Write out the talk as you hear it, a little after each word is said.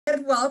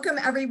Welcome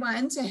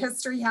everyone to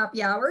History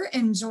Happy Hour,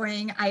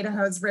 enjoying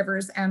Idaho's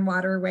rivers and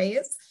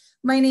waterways.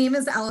 My name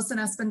is Allison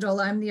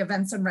Espandola. I'm the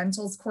Events and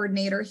Rentals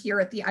Coordinator here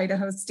at the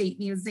Idaho State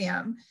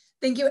Museum.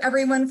 Thank you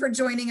everyone for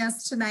joining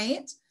us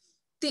tonight.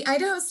 The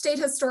Idaho State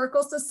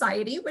Historical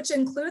Society, which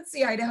includes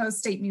the Idaho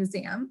State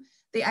Museum,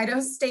 the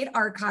Idaho State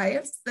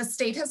Archives, the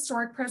State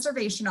Historic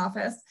Preservation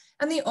Office,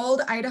 and the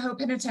Old Idaho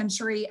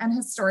Penitentiary and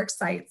Historic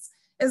Sites,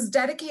 is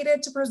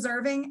dedicated to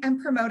preserving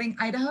and promoting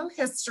Idaho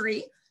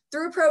history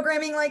through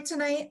programming like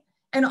tonight,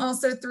 and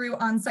also through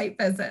on-site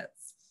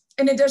visits.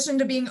 In addition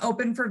to being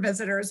open for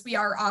visitors, we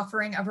are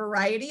offering a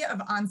variety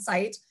of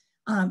on-site,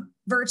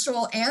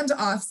 virtual and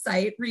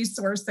off-site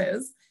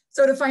resources.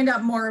 So to find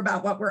out more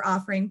about what we're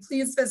offering,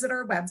 please visit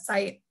our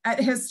website at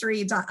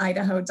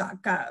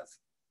history.idaho.gov.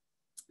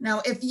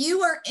 Now, if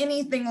you are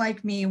anything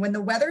like me, when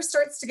the weather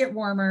starts to get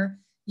warmer,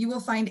 you will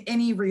find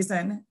any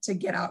reason to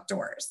get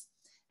outdoors.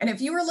 And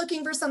if you are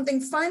looking for something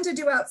fun to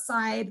do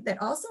outside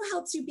that also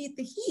helps you beat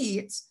the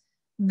heat,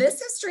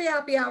 this History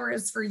Happy Hour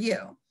is for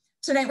you.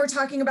 Tonight, we're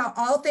talking about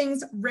all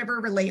things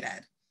river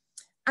related.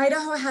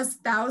 Idaho has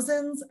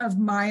thousands of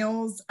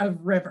miles of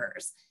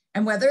rivers,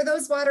 and whether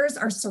those waters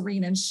are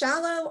serene and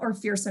shallow or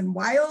fierce and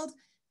wild,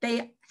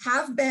 they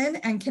have been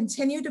and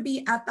continue to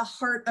be at the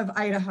heart of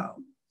Idaho.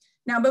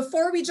 Now,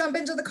 before we jump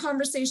into the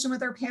conversation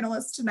with our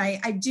panelists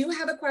tonight, I do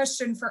have a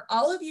question for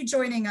all of you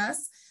joining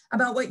us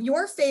about what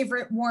your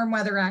favorite warm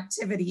weather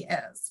activity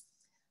is.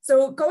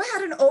 So go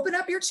ahead and open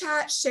up your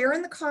chat, share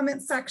in the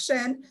comment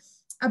section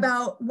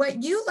about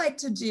what you like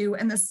to do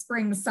in the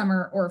spring,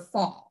 summer, or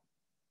fall.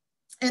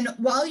 And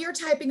while you're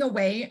typing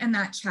away in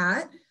that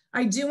chat,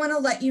 I do want to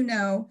let you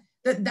know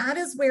that that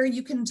is where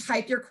you can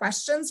type your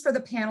questions for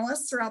the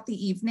panelists throughout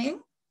the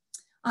evening.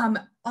 I'll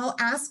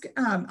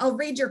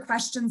read your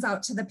questions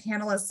out to the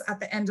panelists at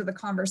the end of the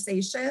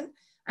conversation,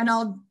 and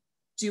I'll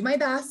do my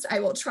best.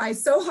 I will try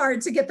so hard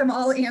to get them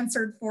all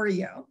answered for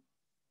you.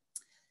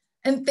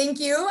 And thank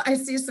you. I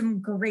see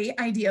some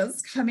great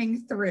ideas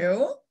coming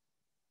through.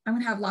 I'm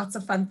gonna have lots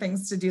of fun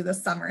things to do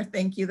this summer.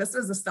 Thank you. This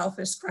was a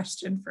selfish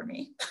question for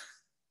me.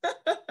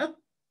 But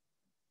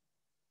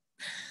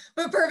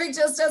perfect,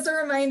 just as a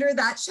reminder,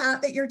 that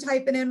chat that you're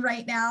typing in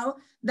right now,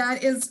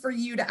 that is for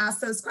you to ask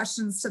those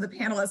questions to the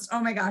panelists. Oh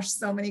my gosh,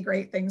 so many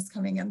great things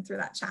coming in through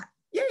that chat.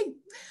 Yay.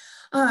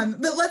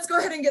 But let's go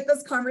ahead and get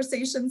this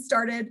conversation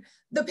started.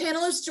 The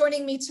panelists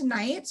joining me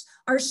tonight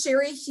are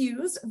Sherry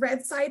Hughes,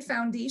 Redside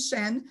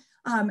Foundation,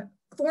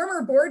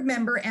 former board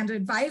member and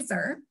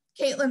advisor,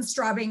 Caitlin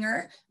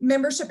Straubinger,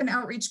 Membership and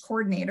Outreach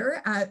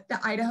Coordinator at the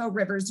Idaho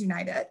Rivers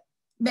United,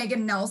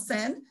 Megan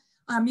Nelson,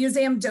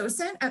 museum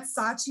docent at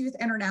Sawtooth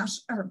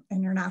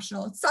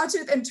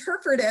Sawtooth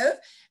Interpretive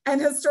and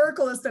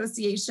Historical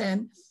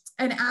Association,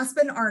 and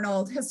Aspen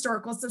Arnold,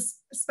 Historical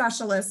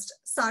Specialist,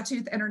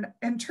 Sawtooth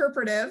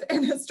Interpretive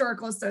and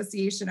Historical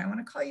Association. I want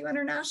to call you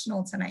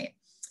international tonight.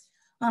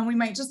 We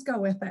might just go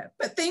with it.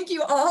 But thank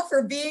you all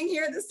for being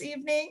here this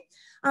evening.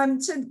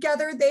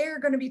 Together, they are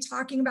going to be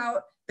talking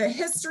about the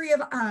history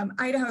of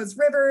Idaho's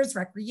rivers,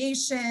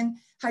 recreation,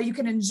 how you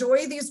can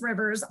enjoy these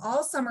rivers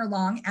all summer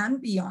long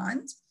and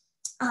beyond.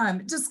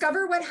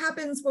 Discover what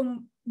happens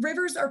when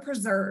rivers are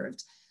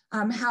preserved,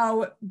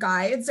 how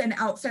guides and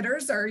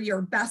outfitters are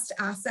your best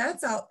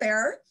assets out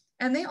there,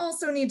 and they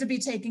also need to be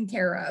taken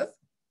care of.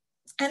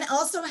 And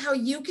also how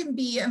you can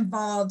be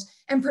involved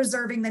in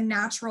preserving the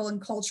natural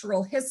and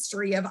cultural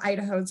history of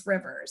Idaho's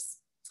rivers.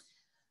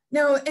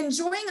 Now,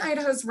 enjoying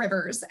Idaho's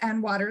rivers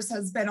and waters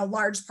has been a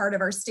large part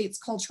of our state's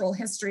cultural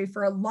history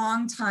for a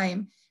long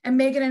time. And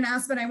Megan and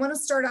Aspen, I want to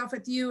start off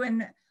with you,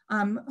 and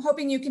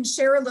hoping you can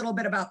share a little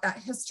bit about that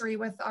history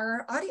with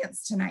our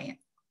audience tonight.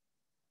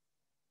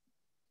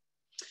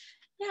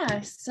 Yeah,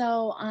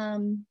 so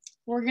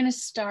we're going to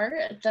start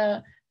at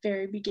the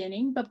very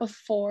beginning, but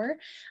before,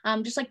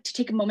 just like to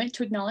take a moment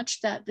to acknowledge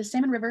that the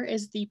Salmon River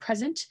is the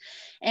present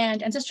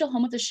and ancestral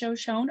home of the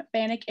Shoshone,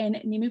 Bannock, and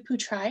Nimupu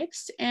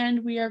tribes,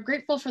 and we are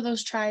grateful for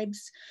those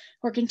tribes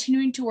who are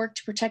continuing to work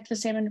to protect the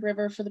Salmon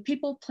River for the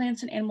people,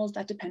 plants, and animals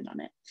that depend on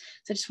it.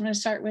 So I just want to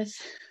start with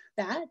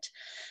that,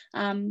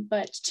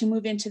 but to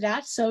move into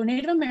that, so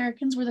Native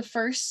Americans were the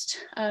first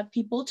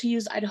people to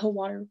use Idaho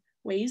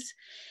waterways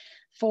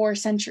for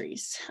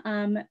centuries.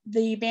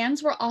 The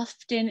bands were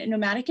often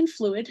nomadic and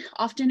fluid,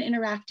 often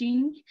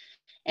interacting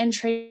and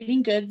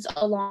trading goods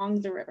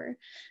along the river.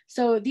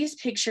 So these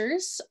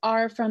pictures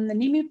are from the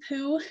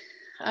Nimupu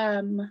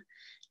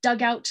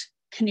dugout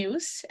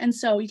canoes. And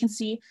so you can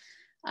see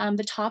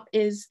the top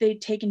is they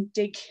take and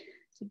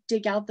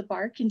dig out the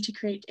bark and to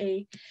create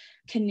a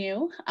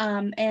canoe.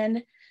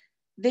 And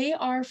they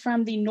are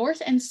from the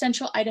north and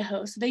central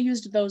Idaho. So they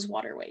used those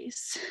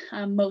waterways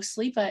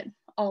mostly, but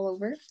all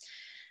over.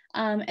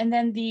 And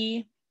then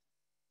the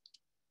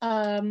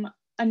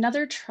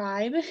another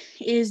tribe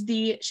is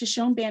the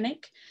Shoshone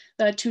Bannock,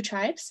 the two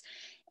tribes,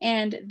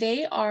 and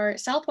they are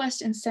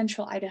southwest and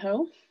central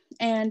Idaho,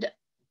 and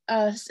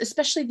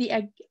especially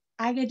the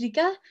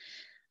Agadiga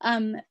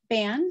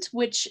band,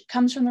 which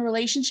comes from the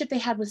relationship they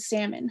had with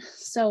salmon.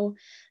 So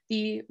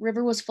the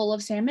river was full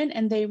of salmon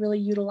and they really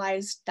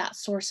utilized that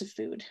source of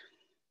food.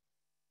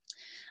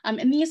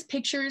 And these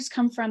pictures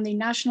come from the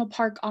National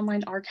Park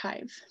Online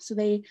Archive. So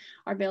they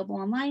are available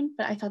online,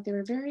 but I thought they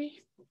were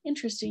very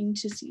interesting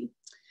to see.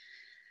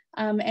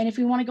 And if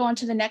we want to go on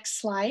to the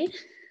next slide,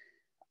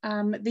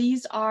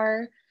 these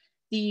are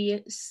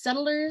the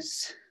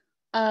settlers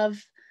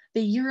of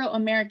the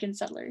Euro-American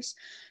settlers.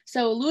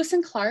 So Lewis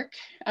and Clark,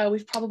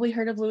 we've probably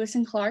heard of Lewis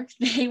and Clark.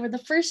 They were the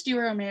first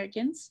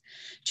Euro-Americans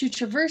to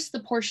traverse the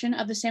portion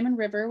of the Salmon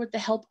River with the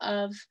help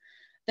of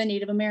the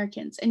Native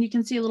Americans. And you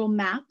can see a little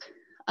map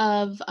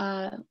of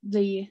a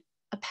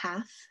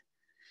path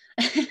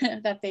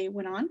that they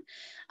went on.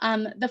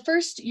 The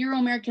first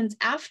Euro-Americans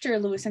after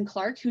Lewis and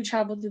Clark who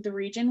traveled through the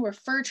region were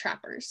fur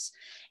trappers,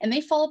 and they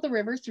followed the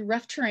river through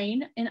rough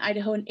terrain in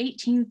Idaho in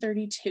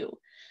 1832.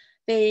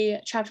 They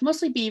trapped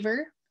mostly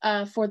beaver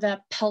for the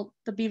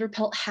beaver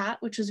pelt hat,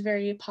 which was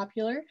very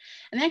popular,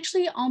 and they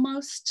actually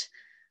almost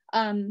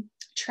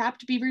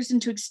trapped beavers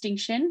into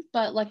extinction,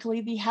 but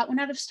luckily the hat went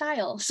out of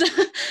style.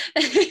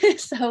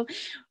 So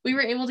we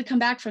were able to come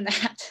back from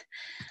that.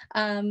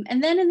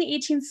 And then in the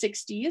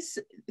 1860s,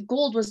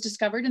 gold was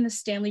discovered in the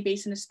Stanley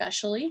Basin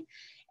especially.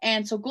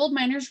 And so gold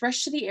miners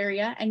rushed to the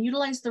area and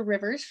utilized the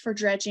rivers for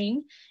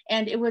dredging.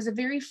 And it was a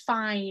very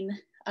fine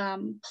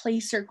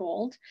placer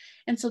gold.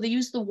 And so they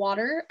used the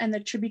water and the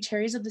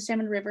tributaries of the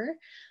Salmon River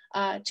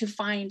to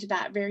find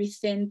that very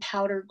thin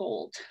powder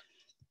gold.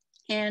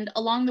 And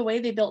along the way,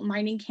 they built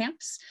mining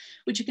camps,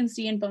 which you can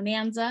see in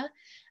Bonanza,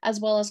 as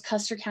well as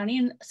Custer County.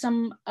 And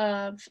some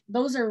of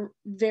those are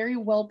very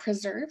well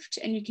preserved,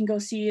 and you can go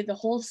see the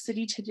whole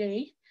city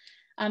today.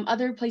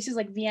 Other places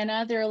like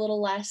Vienna, they're a little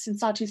less, and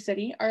Sawtooth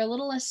City are a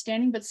little less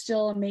standing, but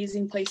still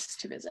amazing places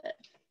to visit.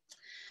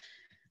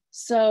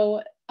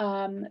 So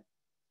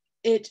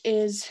it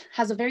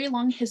has a very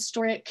long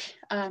historic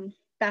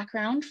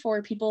background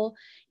for people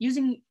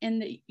using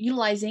and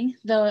utilizing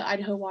the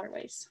Idaho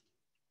waterways.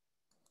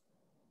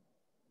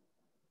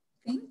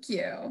 Thank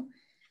you.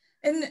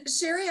 And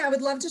Sherry, I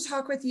would love to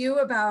talk with you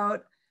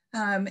about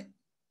kind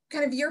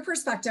of your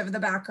perspective of the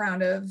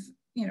background of,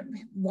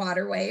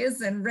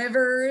 waterways and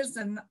rivers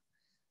and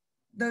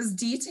those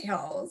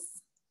details.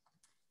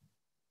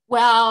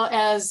 Well,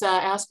 as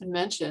Aspen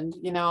mentioned,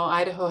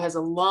 Idaho has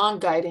a long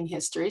guiding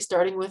history,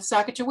 starting with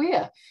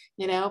Sacagawea,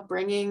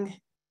 bringing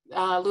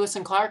Lewis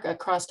and Clark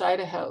across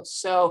Idaho.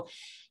 So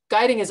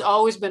guiding has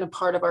always been a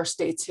part of our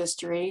state's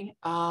history,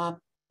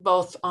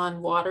 both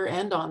on water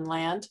and on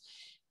land.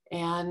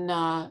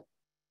 And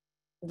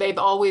they've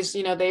always,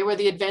 they were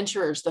the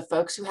adventurers, the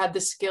folks who had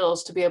the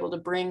skills to be able to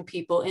bring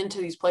people into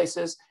these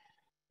places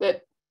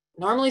that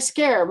normally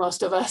scare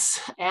most of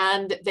us.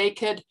 And they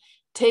could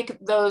take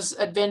those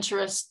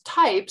adventurous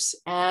types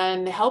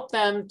and help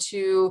them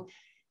to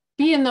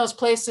be in those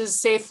places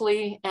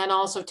safely, and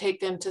also take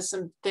them to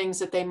some things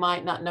that they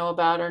might not know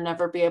about or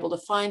never be able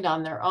to find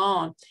on their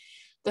own.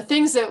 The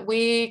things that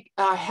we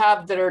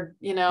have that are,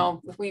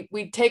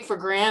 we take for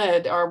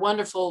granted are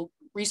wonderful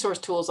resource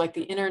tools like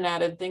the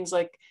internet and things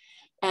like,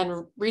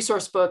 and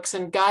resource books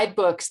and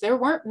guidebooks. There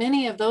weren't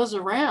many of those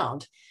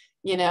around,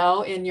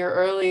 in your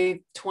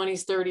early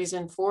 20s, 30s,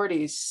 and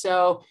 40s.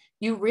 So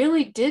you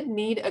really did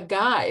need a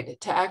guide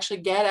to actually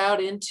get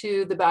out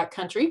into the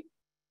backcountry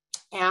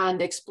and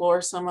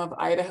explore some of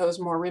Idaho's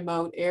more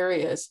remote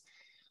areas.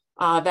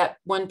 That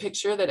one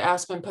picture that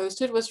Aspen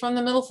posted was from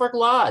the Middle Fork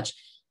Lodge.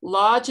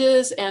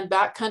 Lodges and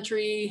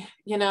backcountry,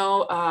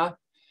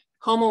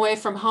 home away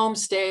from home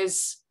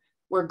stays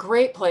were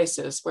great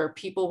places where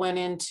people went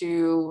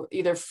into,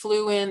 either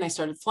flew in, they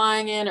started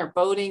flying in, or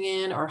boating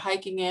in, or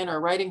hiking in,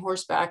 or riding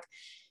horseback.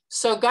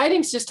 So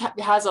guiding just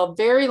has a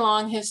very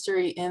long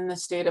history in the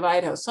state of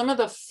Idaho. Some of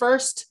the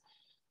first,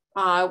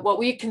 what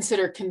we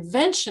consider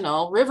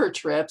conventional river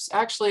trips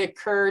actually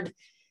occurred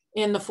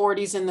in the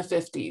 40s and the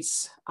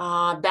 50s.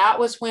 That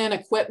was when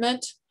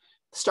equipment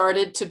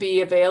started to be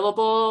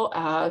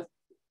available.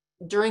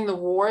 During the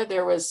war,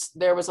 there was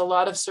a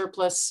lot of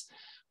surplus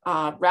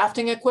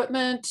rafting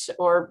equipment,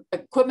 or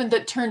equipment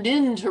that turned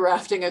into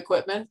rafting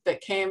equipment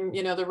that came,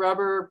 the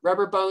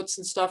rubber boats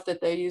and stuff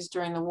that they used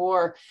during the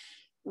war.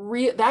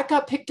 That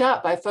got picked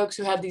up by folks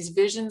who had these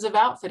visions of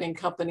outfitting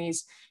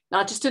companies,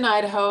 not just in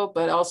Idaho,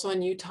 but also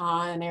in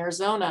Utah and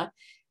Arizona.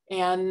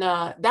 And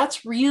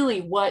that's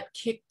really what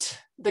kicked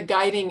the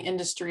guiding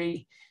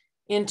industry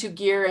into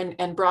gear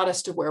and brought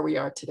us to where we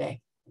are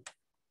today.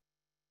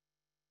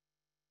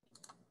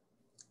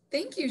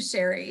 Thank you,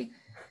 Sherry.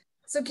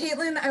 So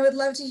Caitlin, I would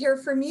love to hear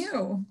from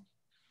you.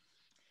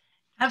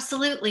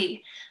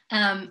 Absolutely.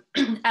 As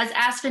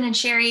Aspen and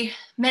Sherry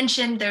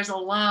mentioned, there's a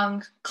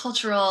long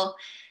cultural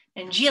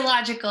and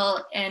geological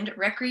and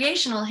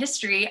recreational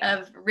history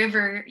of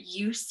river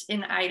use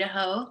in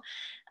Idaho.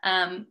 But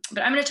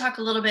I'm going to talk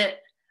a little bit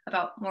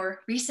about more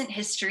recent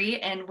history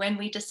and when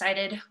we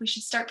decided we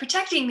should start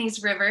protecting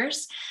these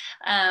rivers.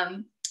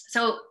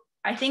 So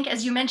I think,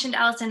 as you mentioned,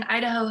 Allison,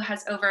 Idaho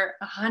has over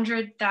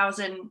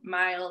 100,000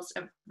 miles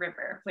of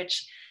river,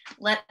 which,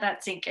 let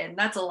that sink in.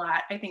 That's a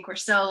lot. I think we're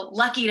so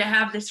lucky to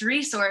have this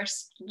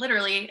resource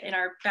literally in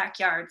our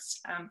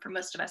backyards. For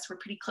most of us, we're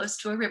pretty close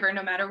to a river,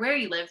 no matter where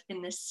you live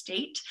in this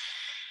state.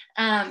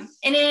 And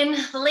in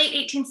the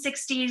late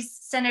 1860s,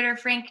 Senator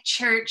Frank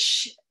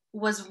Church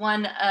was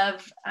one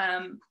of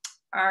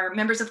our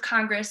members of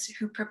Congress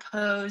who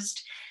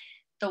proposed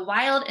the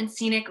Wild and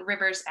Scenic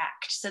Rivers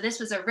Act. So this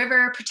was a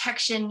river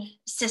protection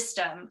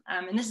system.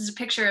 And this is a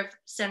picture of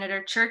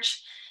Senator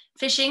Church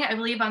fishing, I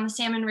believe, on the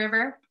Salmon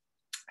River.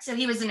 So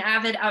he was an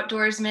avid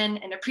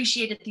outdoorsman and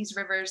appreciated these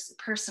rivers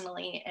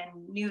personally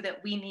and knew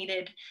that we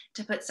needed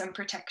to put some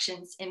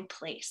protections in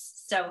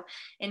place. So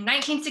in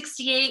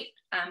 1968,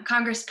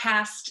 Congress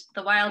passed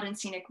the Wild and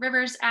Scenic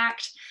Rivers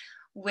Act,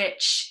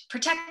 which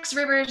protects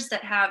rivers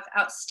that have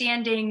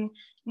outstanding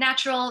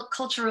natural,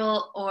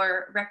 cultural,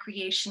 or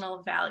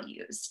recreational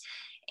values.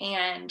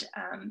 And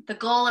the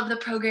goal of the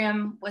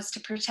program was to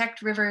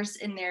protect rivers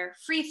in their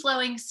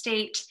free-flowing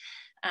state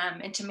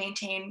and to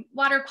maintain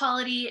water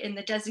quality in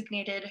the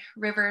designated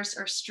rivers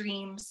or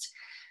streams.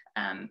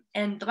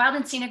 And the Wild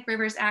and Scenic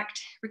Rivers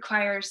Act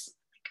requires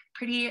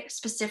pretty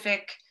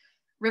specific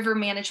river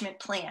management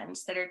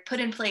plans that are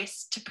put in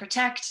place to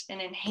protect and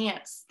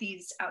enhance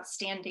these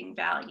outstanding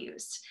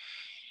values.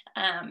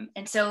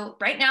 And so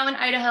right now in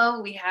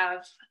Idaho, we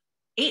have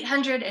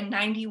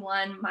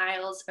 891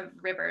 miles of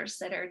rivers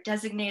that are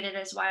designated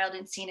as wild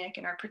and scenic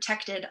and are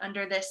protected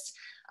under this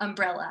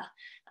umbrella.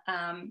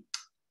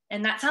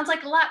 And that sounds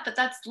like a lot, but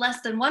that's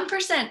less than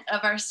 1%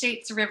 of our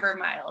state's river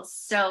miles.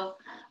 So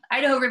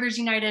Idaho Rivers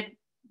United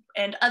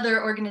and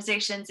other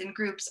organizations and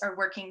groups are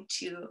working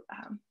to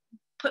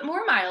put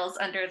more miles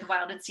under the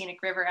Wild and Scenic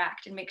River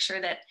Act and make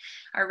sure that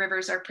our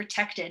rivers are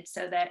protected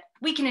so that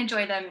we can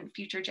enjoy them and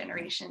future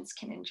generations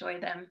can enjoy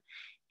them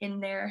in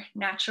their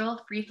natural,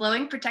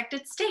 free-flowing,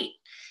 protected state.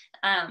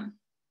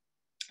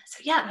 So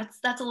yeah,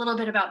 that's a little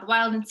bit about the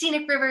wild and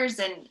scenic rivers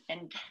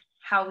and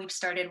how we've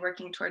started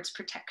working towards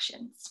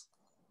protections.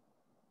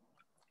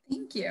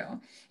 Thank you.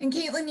 And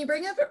Caitlin, you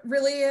bring up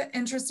really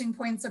interesting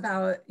points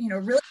about,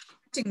 really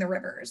protecting the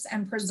rivers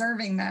and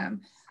preserving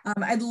them.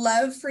 I'd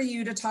love for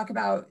you to talk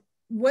about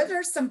what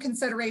are some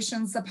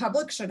considerations the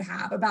public should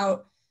have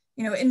about,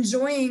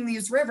 enjoying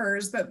these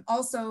rivers, but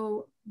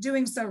also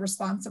doing so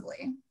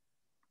responsibly.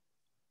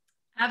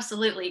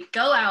 Absolutely.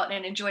 Go out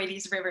and enjoy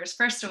these rivers.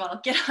 First of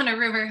all, get on a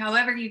river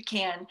however you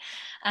can.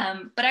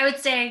 But I would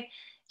say,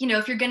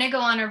 if you're going to go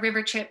on a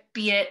river trip,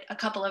 be it a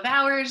couple of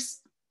hours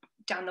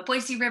down the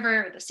Boise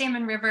River or the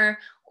Salmon River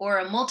or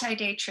a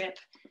multi-day trip,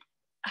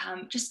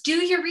 just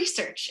do your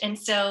research. And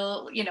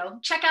so,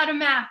 check out a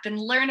map and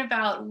learn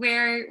about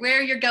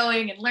where you're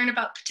going and learn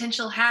about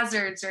potential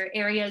hazards or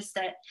areas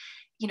that,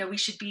 we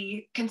should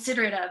be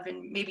considerate of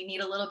and maybe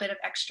need a little bit of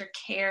extra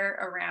care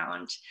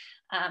around,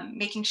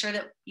 making sure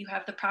that you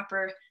have the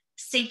proper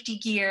safety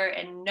gear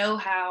and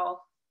know-how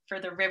for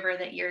the river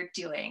that you're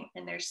doing.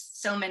 And there's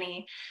so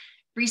many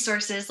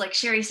resources, like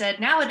Sherry said,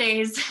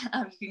 nowadays,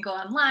 you can go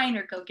online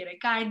or go get a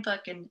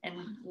guidebook and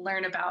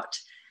learn about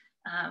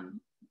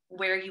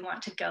where you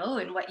want to go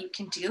and what you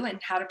can do and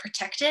how to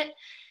protect it.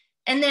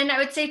 And then I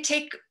would say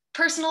take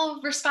personal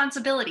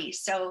responsibility.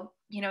 So,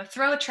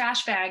 throw a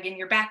trash bag in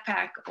your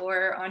backpack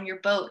or on your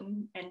boat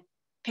and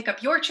pick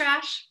up your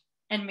trash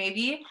and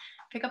maybe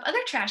pick up other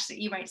trash that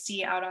you might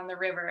see out on the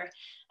river.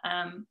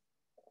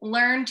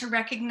 Learn to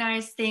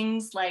recognize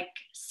things like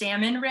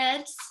salmon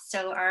redds.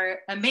 So our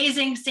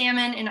amazing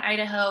salmon in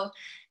Idaho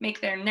make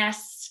their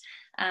nests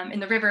in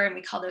the river, and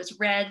we call those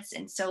redds.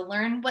 And so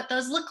learn what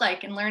those look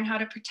like and learn how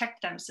to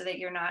protect them so that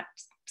you're not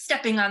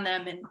stepping on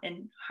them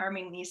and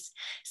harming these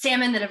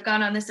salmon that have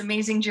gone on this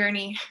amazing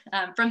journey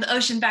from the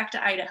ocean back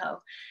to Idaho.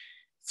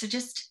 So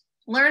just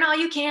learn all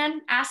you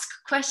can, ask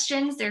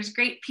questions. There's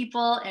great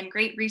people and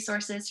great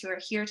resources who are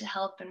here to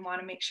help and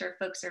want to make sure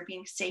folks are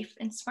being safe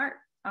and smart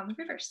on the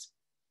rivers.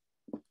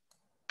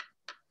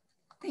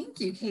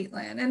 Thank you,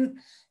 Caitlin. And,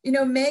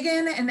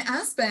 Megan and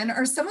Aspen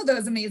are some of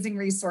those amazing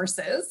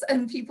resources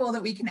and people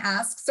that we can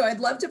ask. So I'd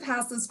love to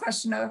pass this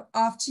question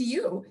off to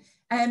you.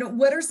 And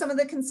what are some of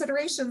the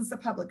considerations the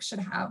public should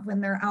have when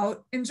they're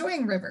out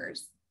enjoying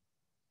rivers?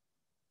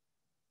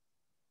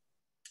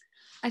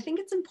 I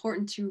think it's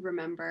important to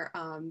remember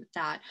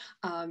that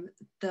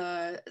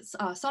the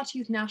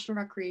Sawtooth National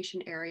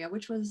Recreation Area,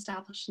 which was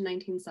established in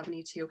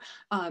 1972,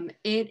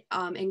 it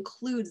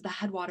includes the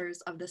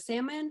headwaters of the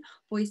Salmon,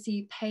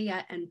 Boise,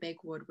 Payette, and Big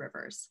Wood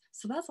rivers.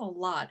 So that's a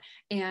lot.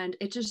 And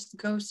it just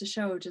goes to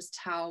show just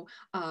how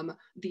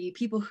the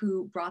people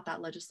who brought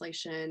that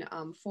legislation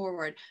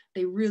forward,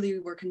 they really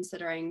were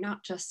considering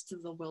not just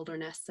the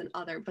wilderness and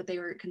but they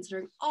were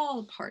considering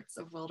all parts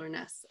of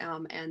wilderness.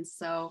 And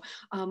so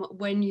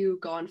when you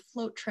go on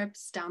float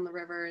trips down the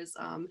rivers,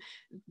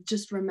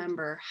 just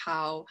remember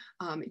how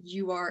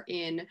you are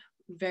in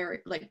very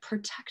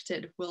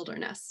protected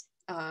wilderness.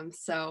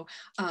 The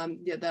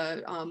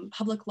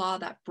public law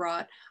that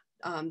brought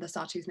the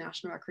Sawtooth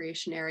National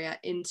Recreation Area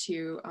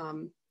into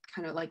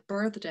kind of like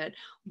birthed it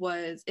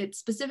was it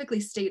specifically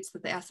states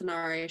that the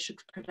SNRA should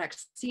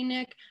protect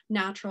scenic,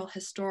 natural,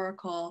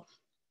 historical,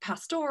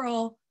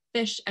 pastoral,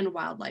 fish, and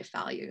wildlife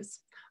values.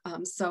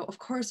 So of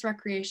course,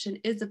 recreation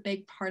is a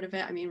big part of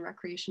it. I mean,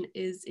 recreation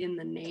is in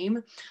the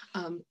name,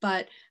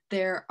 but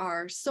there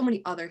are so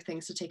many other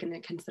things to take into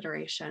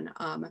consideration.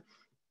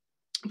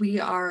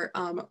 We are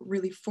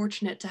really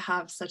fortunate to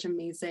have such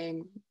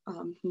amazing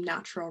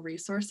natural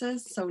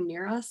resources so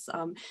near us.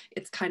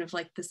 It's kind of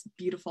like this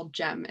beautiful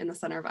gem in the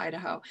center of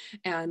Idaho.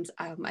 And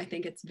I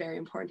think it's very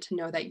important to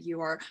know that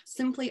you are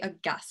simply a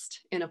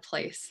guest in a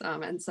place.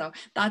 And so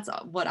that's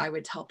what I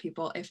would tell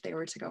people if they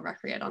were to go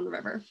recreate on the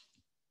river.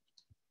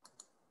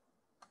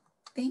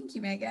 Thank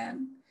you,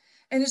 Megan.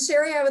 And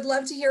Sherry, I would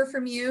love to hear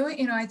from you.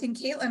 You know, I think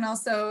Caitlin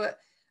also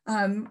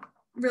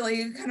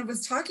really kind of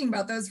was talking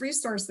about those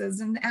resources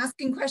and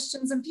asking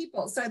questions and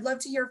people. So I'd love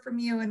to hear from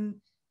you and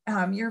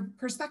your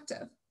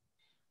perspective.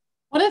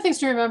 One of the things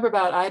to remember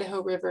about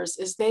Idaho rivers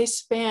is they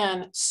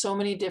span so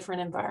many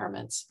different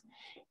environments.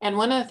 And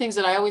one of the things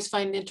that I always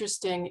find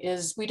interesting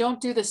is we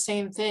don't do the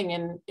same thing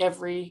in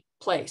every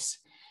place.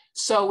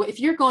 So if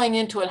you're going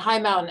into a high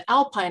mountain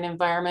alpine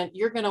environment,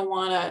 you're going to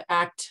want to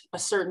act a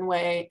certain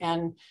way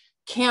and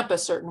camp a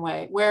certain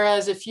way.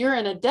 Whereas if you're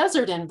in a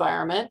desert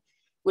environment,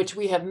 which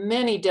we have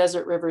many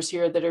desert rivers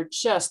here that are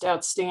just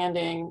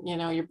outstanding, you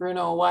know, your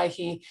Bruno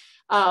Owyhee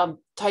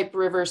type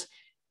rivers,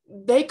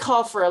 they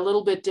call for a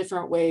little bit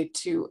different way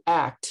to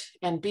act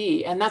and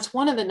be. And that's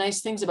one of the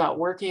nice things about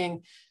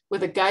working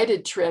with a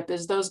guided trip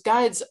is those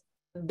guides,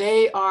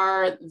 they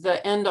are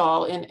the end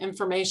all in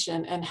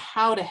information and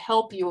how to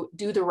help you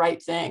do the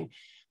right thing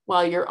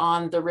while you're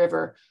on the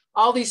river.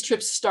 All these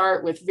trips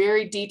start with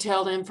very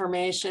detailed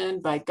information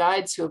by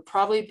guides who have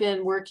probably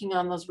been working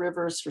on those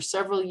rivers for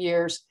several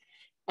years.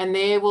 And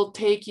they will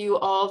take you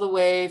all the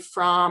way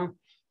from,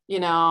 you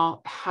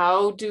know,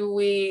 how do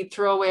we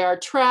throw away our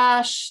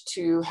trash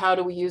to how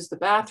do we use the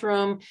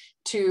bathroom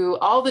to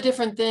all the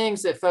different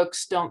things that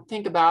folks don't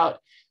think about,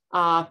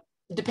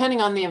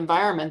 depending on the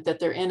environment that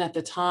they're in at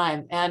the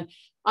time. And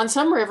on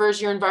some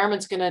rivers, your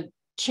environment's going to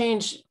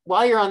change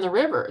while you're on the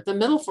river. The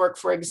Middle Fork,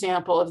 for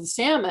example, of the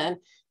salmon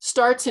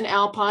starts in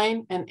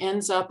alpine and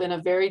ends up in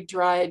a very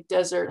dry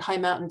desert, high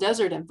mountain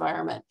desert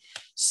environment.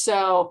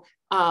 So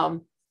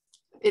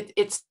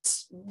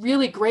it's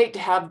really great to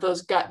have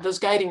those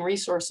guiding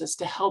resources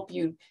to help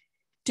you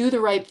do the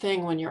right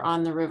thing when you're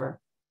on the river.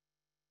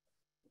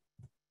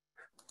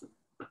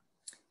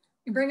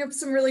 You bring up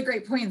some really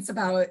great points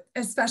about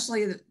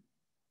especially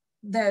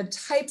the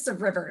types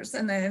of rivers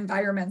and the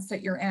environments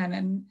that you're in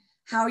and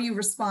how you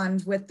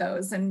respond with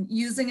those. And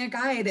using a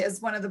guide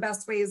is one of the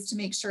best ways to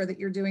make sure that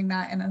you're doing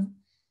that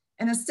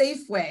in a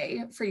safe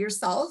way for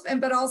yourself,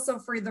 but also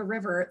for the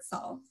river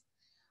itself.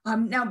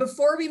 Now,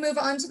 before we move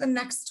on to the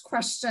next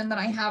question that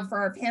I have for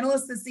our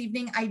panelists this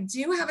evening, I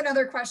do have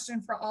another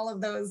question for all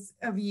of those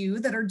of you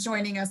that are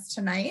joining us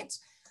tonight.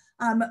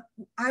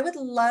 I would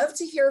love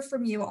to hear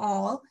from you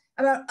all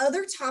about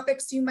other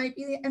topics you might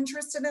be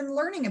interested in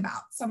learning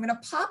about. So I'm going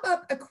to pop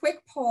up a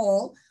quick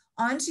poll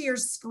onto your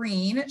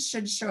screen. It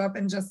should show up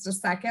in just a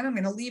second. I'm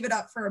going to leave it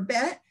up for a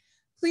bit.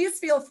 Please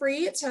feel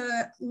free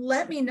to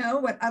let me know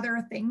what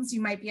other things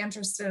you might be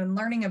interested in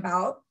learning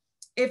about.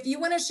 If you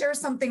want to share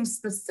something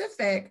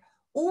specific,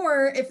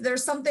 or if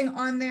there's something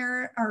on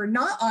there or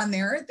not on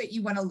there that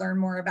you want to learn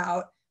more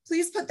about,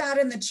 please put that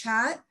in the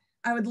chat.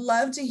 I would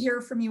love to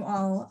hear from you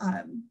all.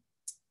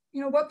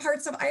 You know, what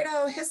parts of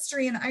Idaho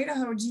history in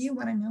Idaho do you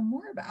want to know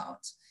more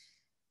about?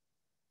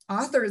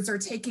 Authors are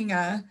taking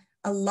a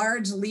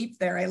large leap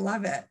there. I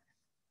love it.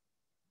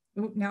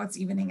 Ooh, now it's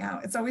evening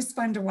out. It's always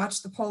fun to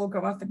watch the poll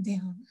go up and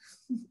down.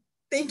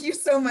 Thank you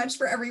so much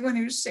for everyone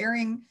who's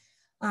sharing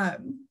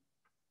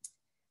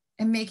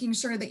and making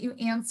sure that you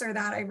answer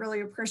that. I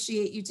really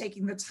appreciate you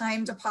taking the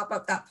time to pop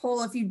up that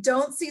poll. If you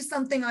don't see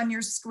something on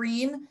your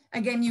screen,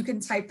 again, you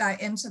can type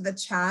that into the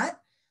chat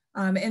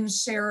and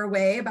share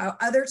away about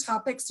other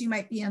topics you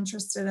might be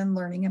interested in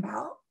learning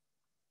about.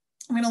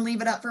 I'm going to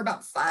leave it up for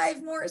about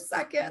 5 more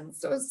seconds,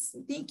 so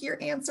sneak your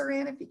answer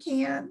in if you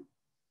can.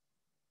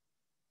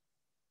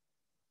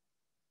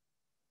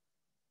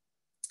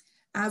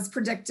 As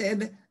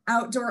predicted,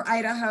 Outdoor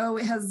Idaho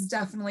has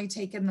definitely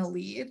taken the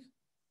lead.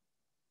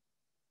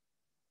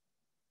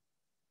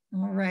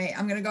 All right,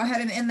 I'm going to go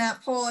ahead and end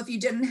that poll. If you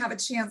didn't have a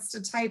chance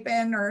to type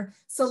in or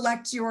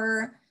select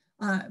your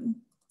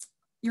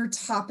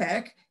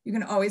topic, you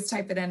can always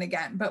type it in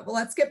again. But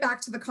let's get back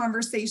to the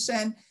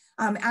conversation.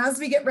 As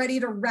we get ready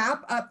to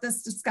wrap up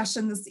this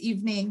discussion this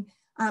evening,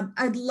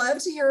 I'd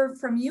love to hear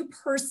from you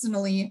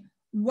personally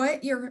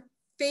what your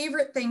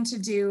favorite thing to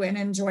do and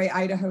enjoy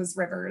Idaho's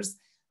rivers.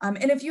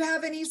 And if you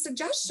have any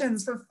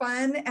suggestions for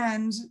fun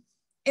and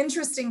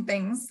interesting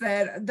things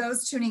that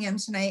those tuning in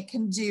tonight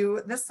can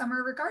do this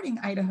summer regarding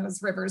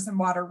Idaho's rivers and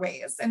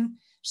waterways. And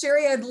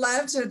Sherry, I'd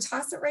love to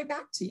toss it right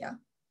back to you.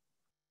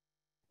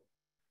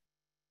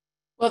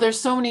 Well, there's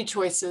so many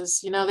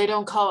choices. You know, they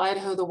don't call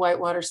Idaho the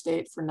whitewater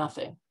state for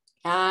nothing.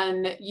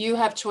 And you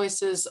have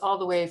choices all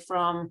the way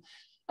from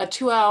a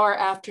 2-hour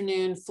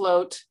afternoon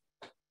float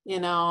you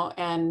know,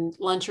 and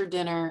lunch or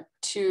dinner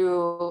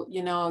to,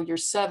 you know, your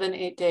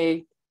 7-8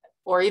 day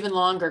or even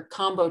longer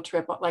combo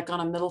trip, like on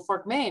a Middle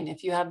Fork, Maine.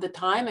 If you have the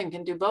time and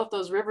can do both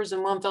those rivers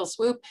in one fell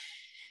swoop,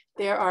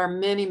 there are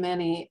many,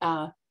 many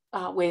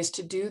ways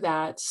to do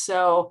that.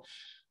 So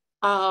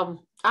I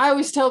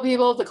always tell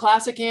people the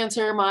classic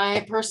answer,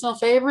 my personal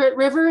favorite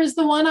river is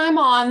the one I'm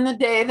on the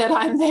day that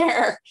I'm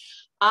there.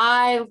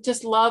 I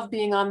just love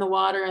being on the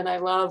water and I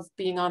love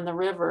being on the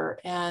river.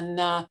 And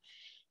the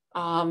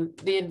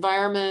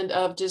environment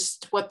of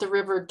just what the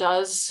river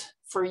does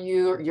for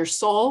you, your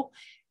soul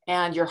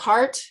and your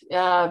heart.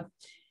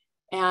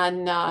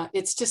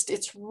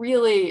 It's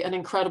really an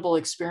incredible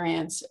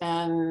experience,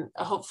 and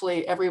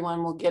hopefully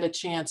everyone will get a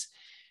chance.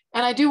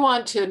 And I do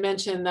want to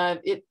mention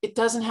that it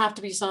doesn't have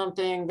to be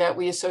something that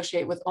we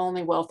associate with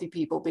only wealthy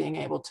people being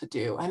able to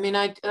do. I mean,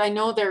 I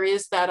know there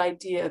is that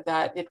idea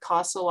that it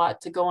costs a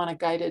lot to go on a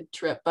guided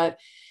trip, but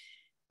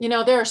you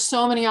know, there are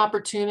so many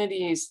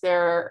opportunities.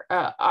 There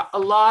are a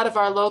lot of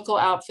our local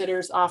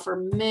outfitters offer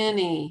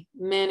many,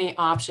 many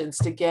options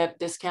to get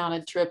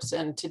discounted trips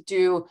and to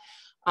do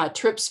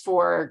trips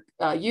for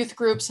youth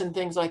groups and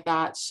things like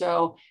that.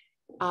 So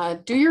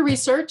do your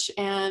research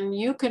and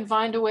you can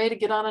find a way to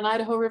get on an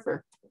Idaho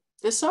river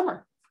this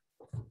summer.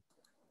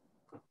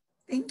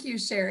 Thank you,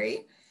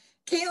 Sherry.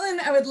 Caitlin,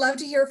 I would love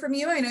to hear from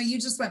you. I know you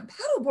just went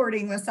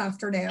paddleboarding this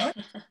afternoon,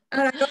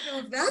 and I don't know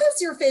if that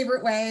is your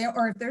favorite way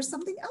or if there's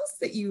something else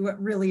that you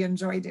really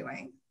enjoy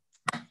doing.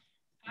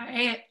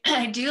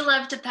 I do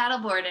love to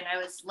paddleboard, and I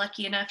was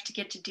lucky enough to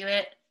get to do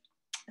it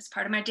as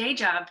part of my day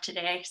job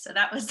today. So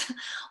that was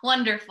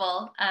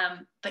wonderful.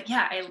 But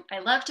yeah, I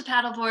love to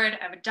paddleboard.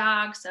 I have a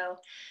dog, so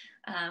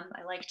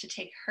I like to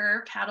take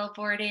her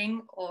paddleboarding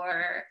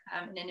or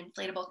in an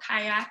inflatable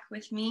kayak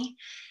with me.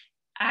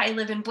 I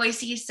live in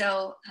Boise,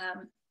 so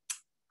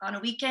on a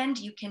weekend,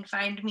 you can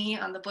find me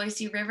on the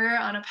Boise River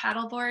on a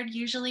paddleboard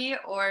usually,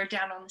 or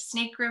down on the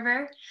Snake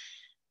River.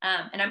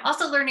 And I'm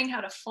also learning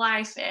how to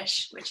fly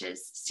fish, which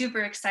is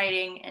super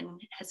exciting and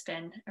has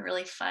been a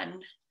really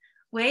fun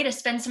way to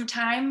spend some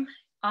time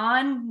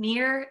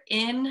near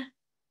in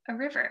a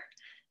river.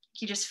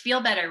 You just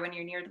feel better when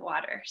you're near the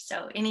water.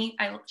 So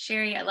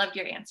Sherry, I loved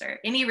your answer.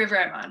 Any river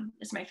I'm on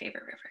is my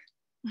favorite river.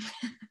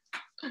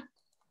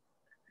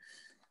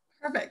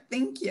 Perfect,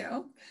 thank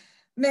you.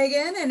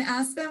 Megan and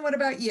Aspen, what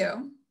about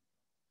you?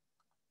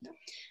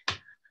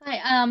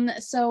 Hi,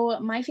 so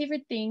my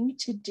favorite thing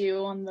to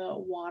do on the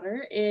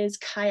water is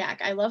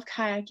kayak. I love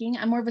kayaking.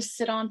 I'm more of a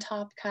sit on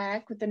top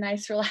kayak with a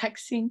nice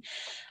relaxing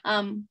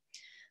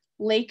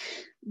lake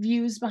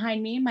views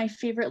behind me. My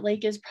favorite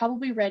lake is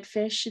probably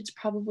Redfish.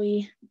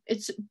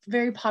 It's a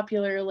very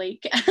popular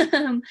lake,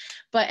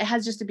 but it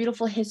has just a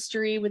beautiful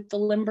history with the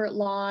Limbert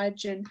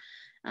Lodge and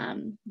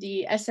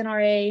the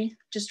SNRA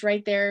just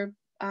right there.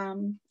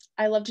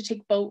 I love to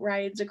take boat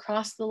rides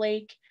across the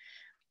lake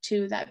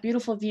to that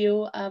beautiful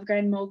view of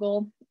Grand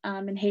Mogul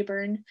in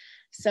Hayburn.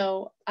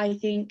 So I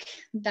think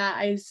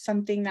that is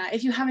something that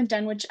if you haven't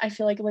done, which I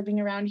feel like living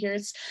around here,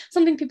 it's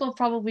something people have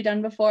probably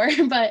done before,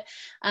 but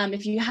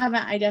if you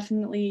haven't, I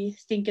definitely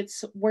think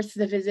it's worth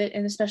the visit,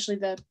 and especially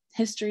the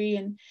history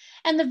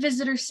and the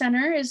visitor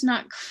center is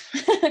not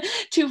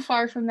too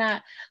far from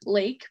that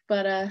lake,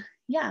 but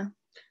yeah.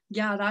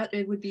 Yeah, that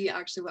it would be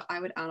actually what I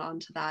would add on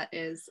to that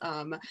is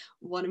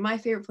one of my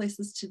favorite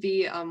places to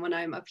be when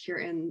I'm up here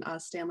in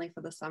Stanley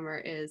for the summer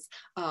is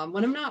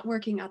when I'm not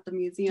working at the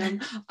museum.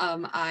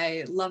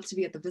 I love to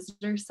be at the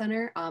visitor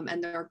center,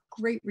 and there are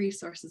great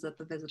resources at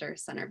the visitor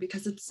center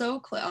because it's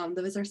so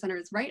the visitor center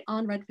is right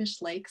on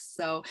Redfish Lake,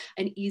 so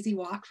an easy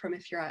walk from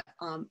if you're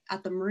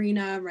at the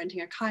marina renting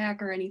a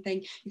kayak or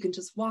anything, you can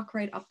just walk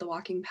right up the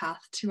walking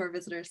path to our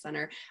visitor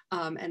center,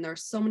 and there are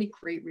so many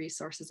great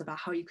resources about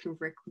how you can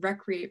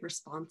recreate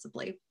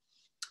responsibly.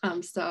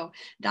 So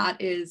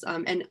that is,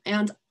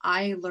 and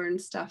I learn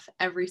stuff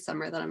every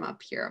summer that I'm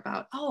up here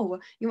about, oh,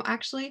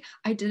 actually,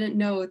 I didn't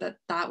know that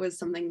that was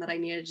something that I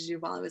needed to do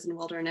while I was in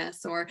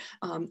wilderness, or,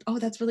 oh,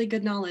 that's really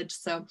good knowledge.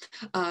 So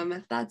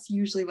that's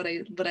usually what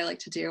I like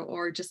to do,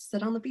 or just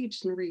sit on the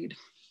beach and read.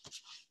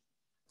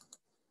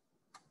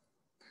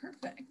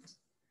 Perfect.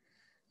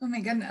 Oh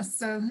my goodness.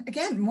 So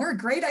again, more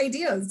great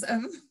ideas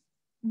of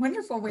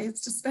wonderful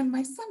ways to spend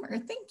my summer.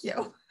 Thank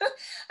you.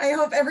 I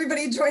hope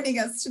everybody joining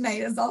us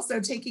tonight is also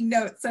taking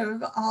notes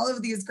of all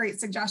of these great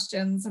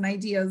suggestions and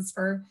ideas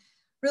for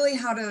really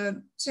how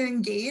to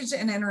engage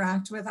and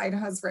interact with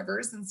Idaho's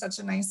rivers in such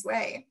a nice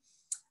way.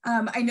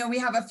 I know we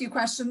have a few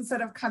questions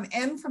that have come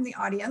in from the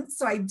audience,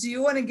 so I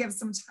do want to give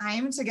some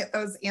time to get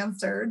those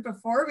answered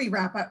before we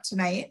wrap up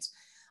tonight.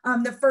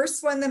 The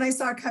first one that I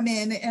saw come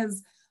in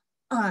is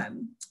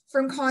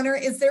from Connor: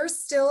 is there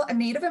still a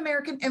Native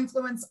American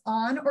influence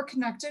on or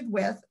connected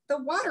with the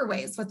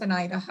waterways within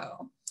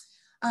Idaho?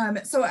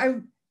 So I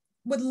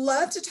would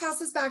love to toss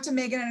this back to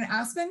Megan and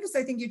Aspen, because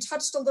I think you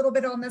touched a little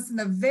bit on this in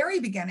the very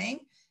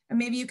beginning, and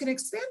maybe you can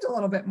expand a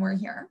little bit more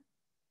here.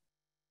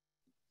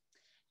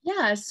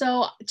 Yeah,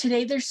 so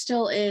today there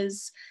still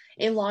is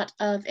a lot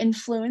of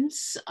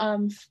influence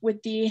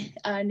with the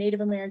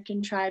Native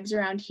American tribes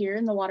around here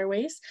in the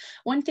waterways.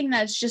 One thing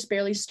that's just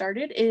barely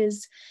started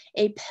is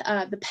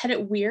the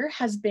Pettit Weir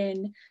has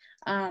been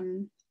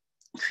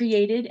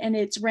created, and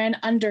it's ran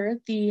under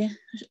the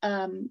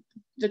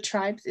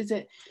tribes. It's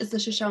the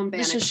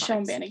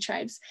Shoshone-Bannock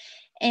tribes.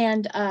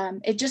 And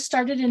it just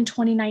started in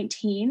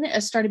 2019.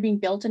 It started being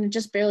built, and it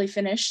just barely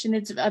finished. And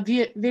it's a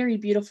very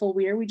beautiful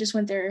weir. We just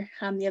went there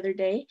the other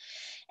day.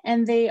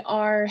 And they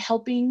are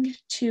helping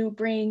to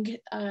bring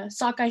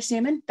sockeye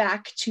salmon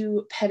back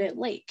to Pettit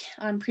Lake.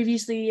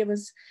 Previously, it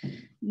was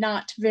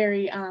not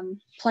very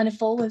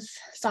plentiful with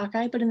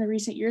sockeye, but in the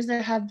recent years,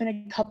 there have been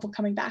a couple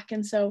coming back.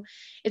 And so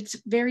it's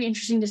very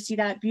interesting to see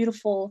that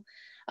beautiful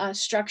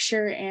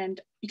structure,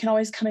 and you can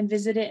always come and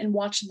visit it and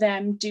watch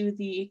them do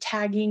the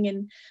tagging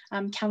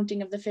and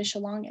counting of the fish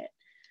along it.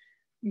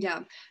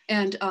 Yeah,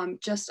 and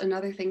just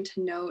another thing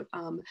to note,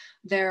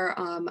 there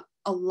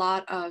a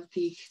lot of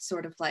the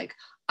sort of like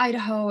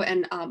Idaho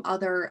and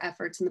other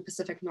efforts in the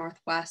Pacific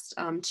Northwest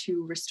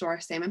to restore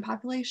salmon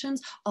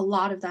populations, a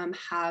lot of them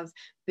have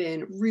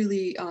been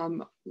really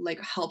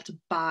like helped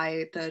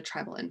by the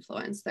tribal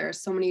influence. There are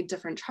so many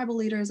different tribal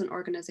leaders and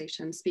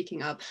organizations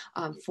speaking up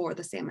for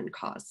the salmon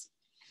cause.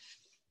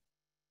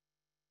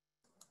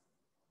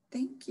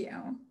 Thank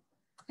you.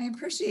 I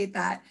appreciate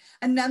that.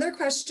 Another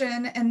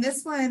question, and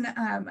this one,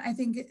 I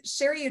think,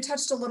 Sherry, you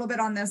touched a little bit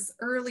on this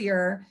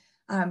earlier.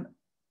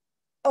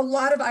 A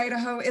lot of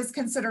Idaho is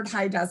considered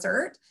high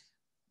desert,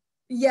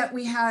 yet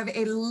we have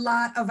a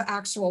lot of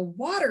actual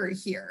water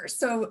here.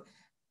 So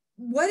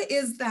what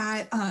is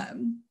that,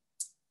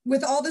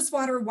 with all this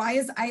water, why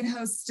is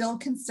Idaho still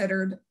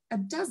considered a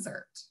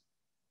desert?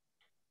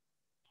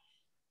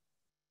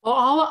 Well,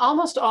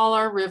 almost all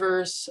our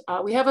rivers,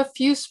 we have a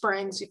few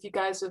springs. If you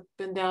guys have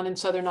been down in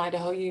southern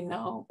Idaho, you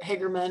know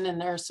Hagerman,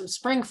 and there are some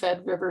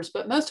spring-fed rivers,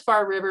 but most of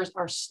our rivers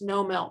are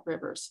snowmelt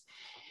rivers.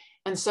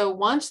 And so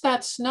once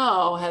that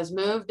snow has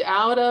moved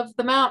out of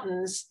the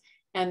mountains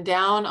and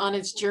down on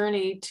its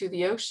journey to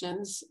the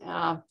oceans,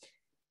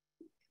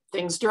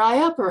 things dry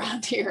up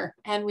around here.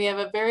 And we have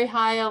a very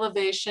high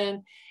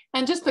elevation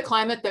and just the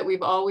climate that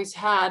we've always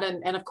had.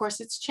 And of course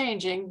it's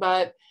changing,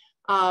 but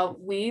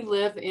we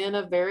live in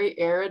a very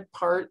arid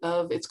part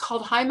of, it's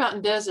called high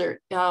mountain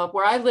desert.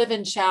 Where I live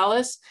in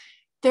Chalice,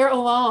 there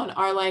alone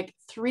are like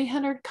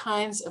 300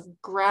 kinds of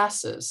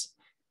grasses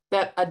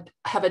that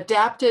have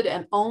adapted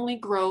and only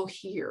grow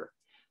here.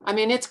 I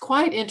mean, it's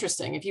quite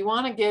interesting. If you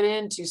want to get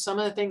into some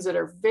of the things that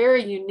are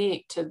very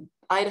unique to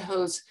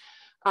Idaho's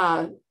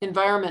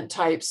environment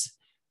types,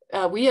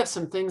 we have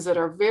some things that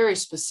are very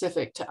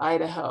specific to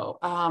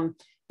Idaho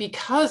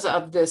because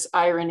of this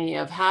irony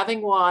of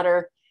having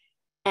water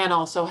and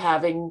also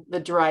having the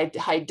dry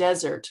high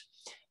desert.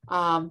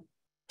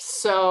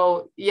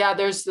 So yeah,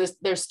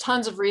 there's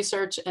tons of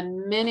research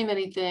and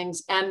many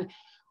things. And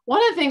one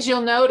of the things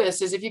you'll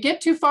notice is if you get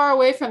too far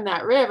away from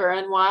that river,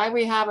 and why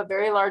we have a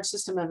very large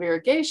system of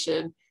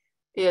irrigation,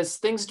 is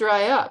things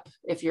dry up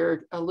if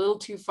you're a little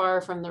too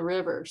far from the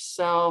river.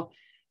 So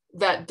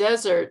that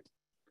desert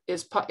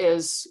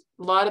is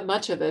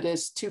much of it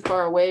is too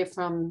far away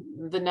from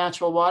the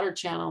natural water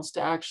channels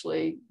to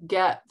actually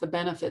get the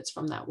benefits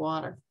from that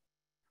water.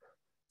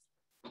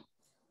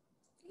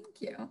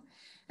 Thank you.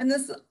 And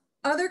this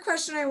other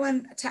question I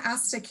want to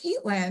ask to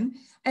Caitlin,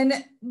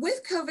 and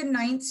with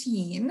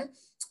COVID-19,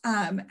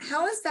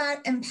 how has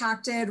that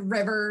impacted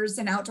rivers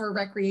and outdoor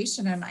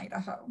recreation in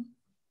Idaho?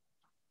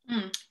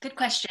 Good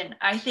question.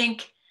 I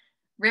think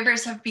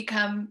rivers have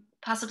become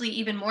possibly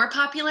even more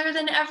popular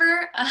than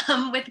ever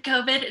with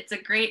COVID. It's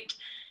a great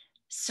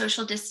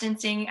social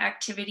distancing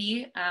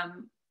activity,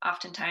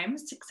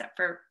 oftentimes, except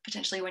for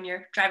potentially when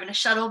you're driving a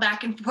shuttle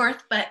back and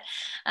forth. But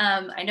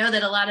I know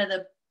that a lot of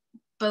the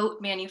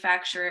boat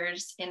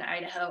manufacturers in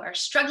Idaho are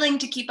struggling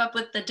to keep up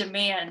with the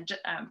demand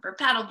for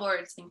paddle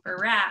boards and for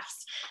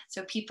rafts.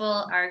 So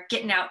people are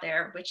getting out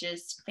there, which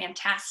is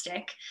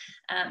fantastic.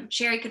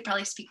 Sherry could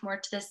probably speak more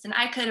to this than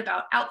I could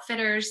about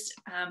outfitters,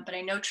 but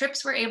I know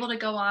trips were able to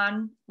go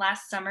on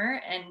last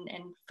summer, and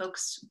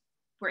folks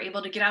were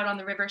able to get out on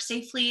the river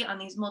safely on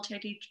these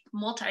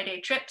multi-day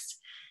trips.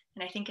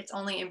 And I think it's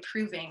only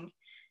improving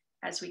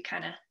as we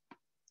kind of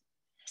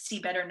see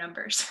better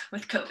numbers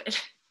with COVID.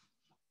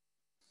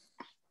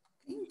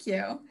 Thank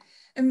you.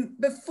 And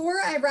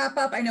before I wrap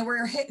up, I know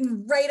we're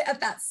hitting right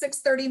at that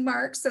 6:30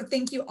 mark, so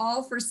thank you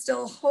all for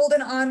still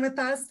holding on with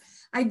us.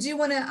 I do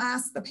want to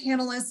ask the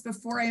panelists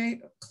before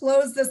I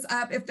close this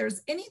up if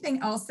there's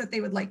anything else that they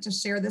would like to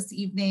share this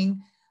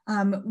evening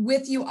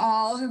with you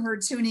all who are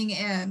tuning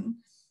in.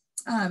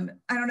 I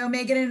don't know,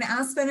 Megan and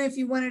Aspen, if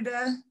you wanted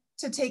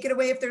to take it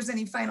away, if there's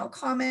any final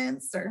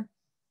comments or.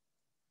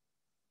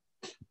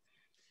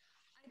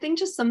 think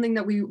just something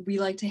that we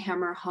like to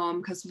hammer home,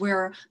 because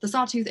we're the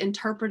Sawtooth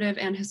Interpretive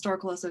and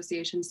Historical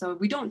Association, so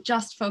we don't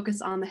just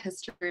focus on the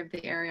history of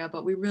the area,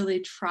 but we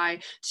really try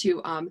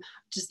to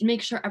just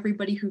make sure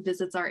everybody who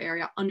visits our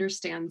area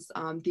understands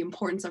the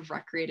importance of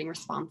recreating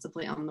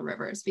responsibly on the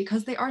rivers,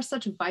 because they are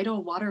such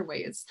vital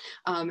waterways,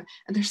 and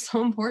they're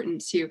so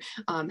important to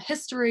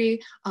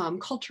history,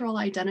 cultural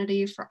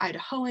identity for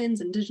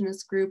Idahoans,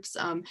 Indigenous groups,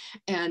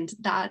 and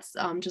that's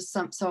just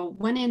so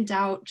when in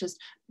doubt, just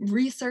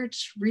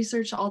research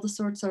all the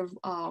sorts of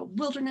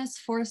wilderness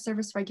Forest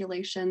Service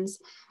regulations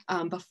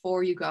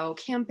before you go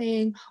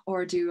camping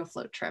or do a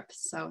float trip.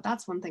 So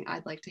that's one thing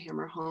I'd like to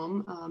hammer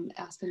home.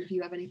 Aspen, if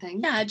you have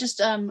anything. Yeah, just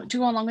to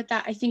go along with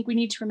that, I think we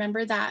need to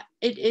remember that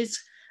it's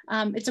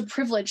a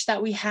privilege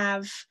that we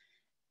have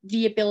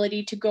the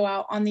ability to go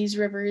out on these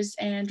rivers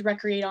and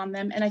recreate on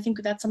them. And I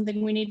think that's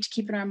something we need to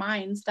keep in our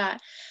minds, that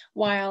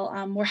while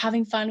we're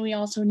having fun, we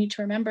also need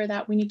to remember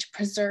that we need to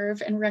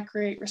preserve and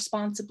recreate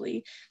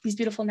responsibly these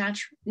beautiful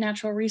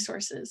natural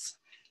resources.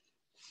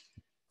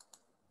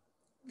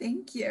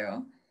 Thank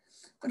you.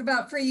 What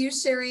about for you,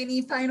 Sherry?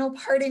 Any final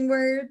parting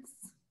words?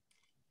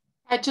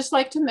 I'd just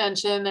like to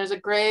mention there's a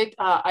great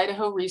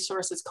Idaho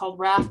resource. It's called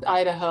Raft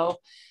Idaho.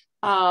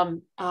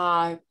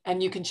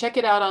 And you can check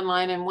it out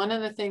online. And one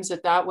of the things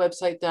that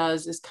website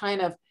does is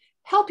kind of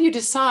help you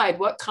decide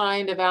what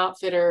kind of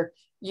outfitter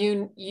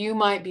you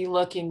might be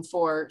looking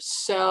for.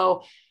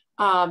 So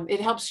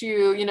it helps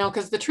you,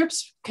 because the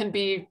trips can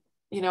be,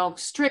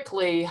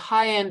 strictly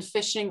high-end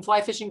fishing,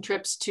 fly fishing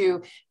trips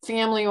to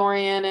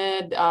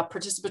family-oriented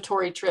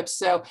participatory trips.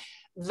 So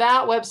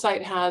that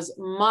website has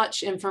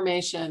much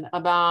information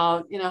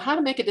about, how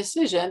to make a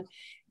decision.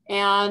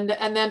 And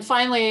then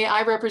finally,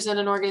 I represent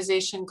an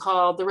organization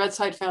called the Red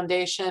Side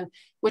Foundation,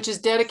 which is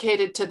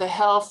dedicated to the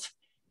health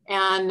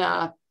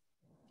and,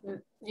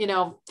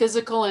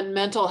 physical and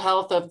mental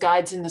health of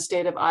guides in the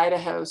state of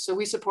Idaho. So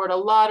we support a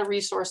lot of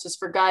resources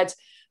for guides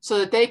so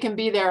that they can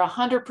be there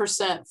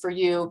 100% for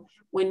you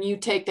when you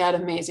take that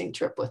amazing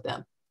trip with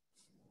them.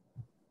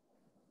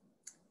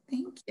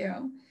 Thank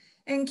you.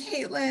 And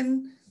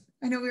Caitlin,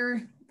 I know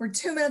we're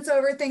 2 minutes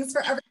over. Thanks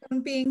for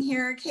everyone being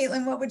here.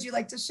 Caitlin, what would you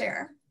like to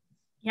share?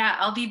 Yeah,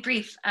 I'll be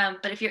brief,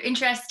 but if you're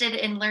interested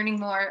in learning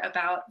more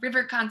about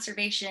river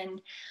conservation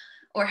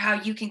or how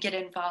you can get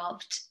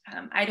involved,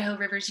 Idaho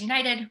Rivers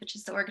United, which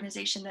is the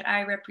organization that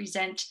I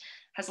represent,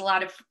 has a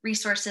lot of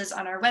resources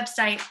on our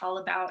website all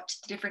about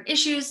the different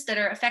issues that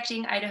are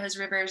affecting Idaho's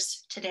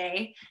rivers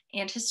today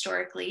and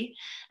historically.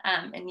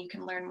 And you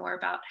can learn more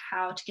about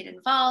how to get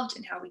involved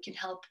and how we can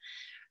help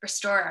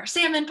restore our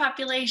salmon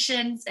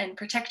populations and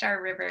protect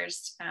our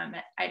rivers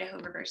at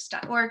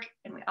idahorivers.org.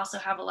 And we also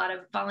have a lot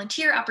of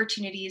volunteer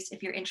opportunities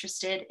if you're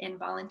interested in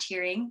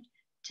volunteering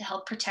to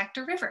help protect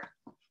a river.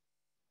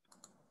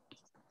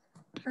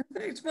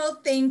 Perfect.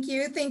 Well, thank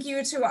you. Thank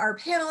you to our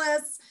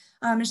panelists,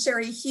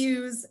 Sherry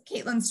Hughes,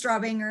 Caitlin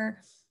Straubinger,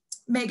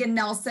 Megan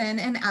Nelson,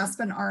 and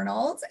Aspen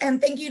Arnold. And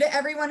thank you to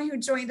everyone who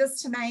joined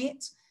us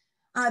tonight.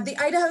 The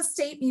Idaho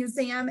State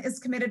Museum is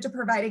committed to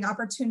providing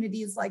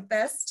opportunities like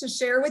this to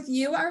share with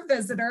you, our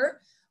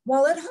visitor,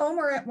 while at home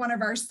or at one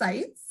of our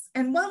sites.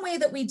 And one way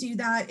that we do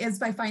that is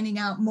by finding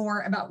out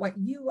more about what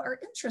you are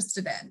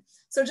interested in.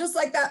 So just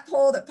like that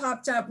poll that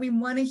popped up, we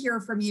want to hear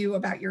from you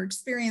about your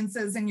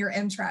experiences and your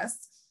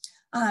interests.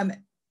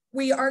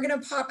 We are going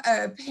to pop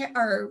a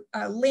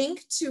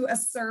link to a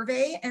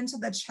survey into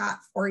the chat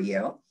for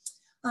you.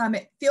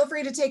 Feel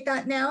free to take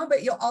that now,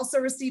 but you'll also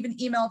receive an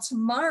email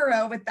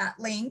tomorrow with that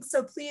link.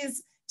 So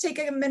please take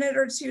a minute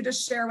or two to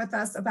share with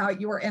us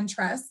about your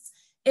interests.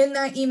 In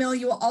that email,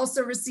 you will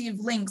also receive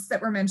links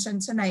that were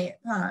mentioned tonight.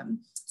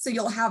 So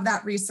you'll have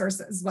that resource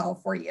as well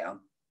for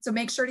you. So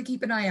make sure to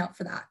keep an eye out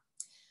for that.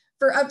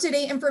 For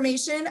up-to-date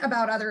information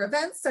about other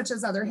events, such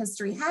as other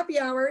history happy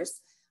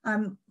hours,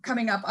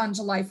 coming up on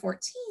July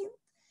 14th,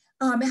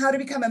 how to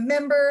become a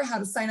member, how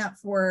to sign up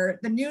for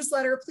the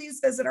newsletter, please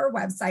visit our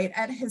website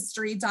at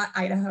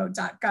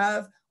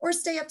history.idaho.gov or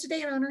stay up to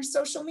date on our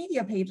social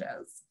media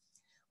pages.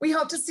 We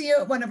hope to see you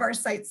at one of our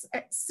sites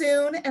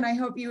soon, and I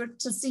hope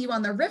to see you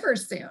on the river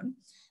soon.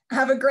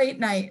 Have a great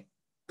night.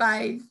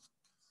 Bye.